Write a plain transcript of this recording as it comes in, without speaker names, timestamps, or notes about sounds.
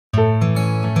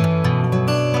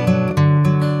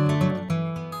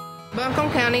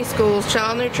County Schools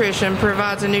Child Nutrition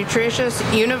provides a nutritious,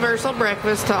 universal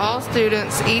breakfast to all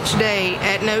students each day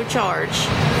at no charge.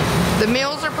 The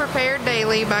meals are prepared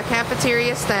daily by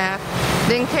cafeteria staff,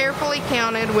 then carefully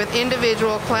counted with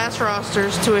individual class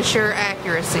rosters to assure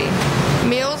accuracy.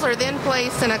 Meals are then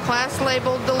placed in a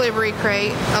class-labeled delivery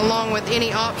crate along with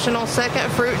any optional second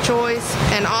fruit choice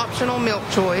and optional milk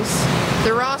choice.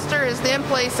 The roster is then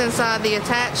placed inside the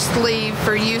attached sleeve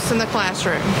for use in the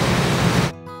classroom.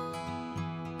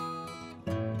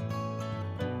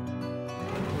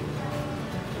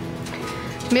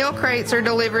 Meal crates are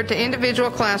delivered to individual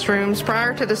classrooms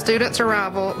prior to the student's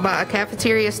arrival by a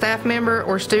cafeteria staff member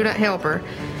or student helper.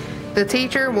 The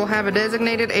teacher will have a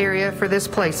designated area for this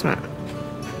placement.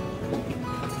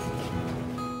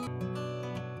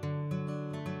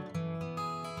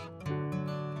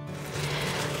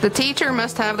 The teacher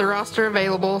must have the roster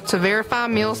available to verify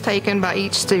meals taken by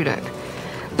each student.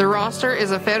 The roster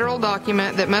is a federal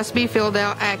document that must be filled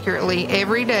out accurately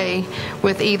every day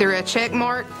with either a check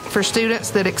mark for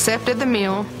students that accepted the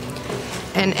meal,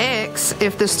 an X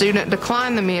if the student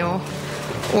declined the meal,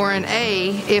 or an A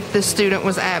if the student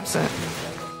was absent.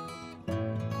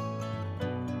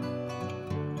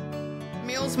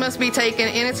 Meals must be taken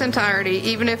in its entirety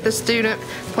even if the student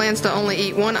plans to only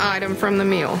eat one item from the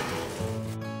meal.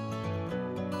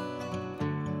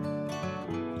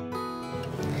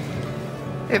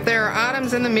 If there are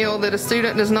items in the meal that a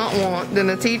student does not want, then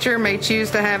the teacher may choose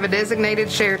to have a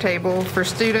designated share table for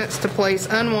students to place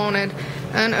unwanted,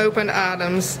 unopened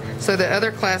items so that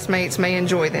other classmates may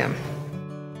enjoy them.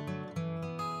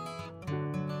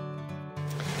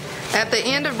 At the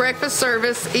end of breakfast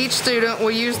service, each student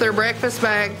will use their breakfast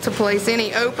bag to place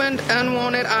any opened,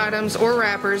 unwanted items or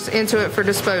wrappers into it for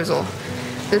disposal.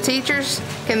 The teachers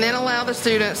can then allow the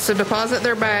students to deposit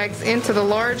their bags into the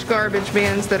large garbage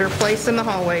bins that are placed in the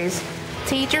hallways.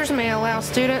 Teachers may allow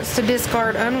students to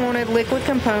discard unwanted liquid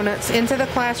components into the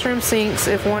classroom sinks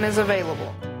if one is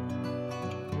available.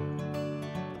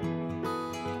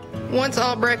 Once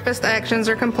all breakfast actions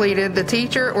are completed, the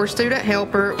teacher or student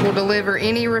helper will deliver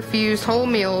any refused whole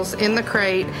meals in the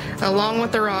crate along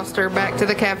with the roster back to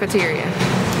the cafeteria.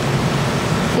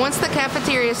 Once the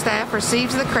cafeteria staff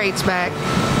receives the crates back,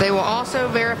 they will also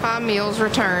verify meals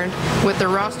returned with the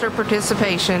roster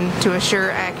participation to assure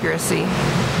accuracy.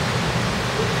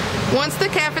 Once the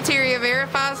cafeteria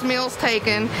verifies meals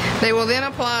taken, they will then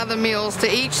apply the meals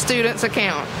to each student's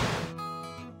account.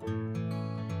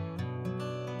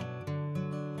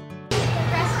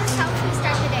 Breakfast helps me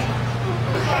start the day.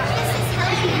 Breakfast is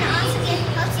healthy and also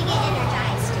helps you get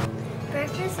energized.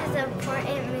 Breakfast is an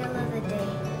important meal of the day.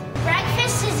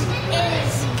 Breakfast is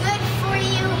good for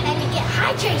you and you get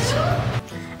hydration.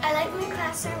 I like my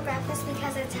classroom breakfast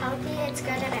because it's healthy, it's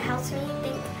good, and it helps me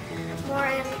think more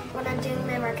when I'm doing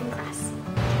my work in class.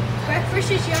 Breakfast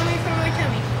is yummy for my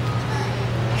tummy.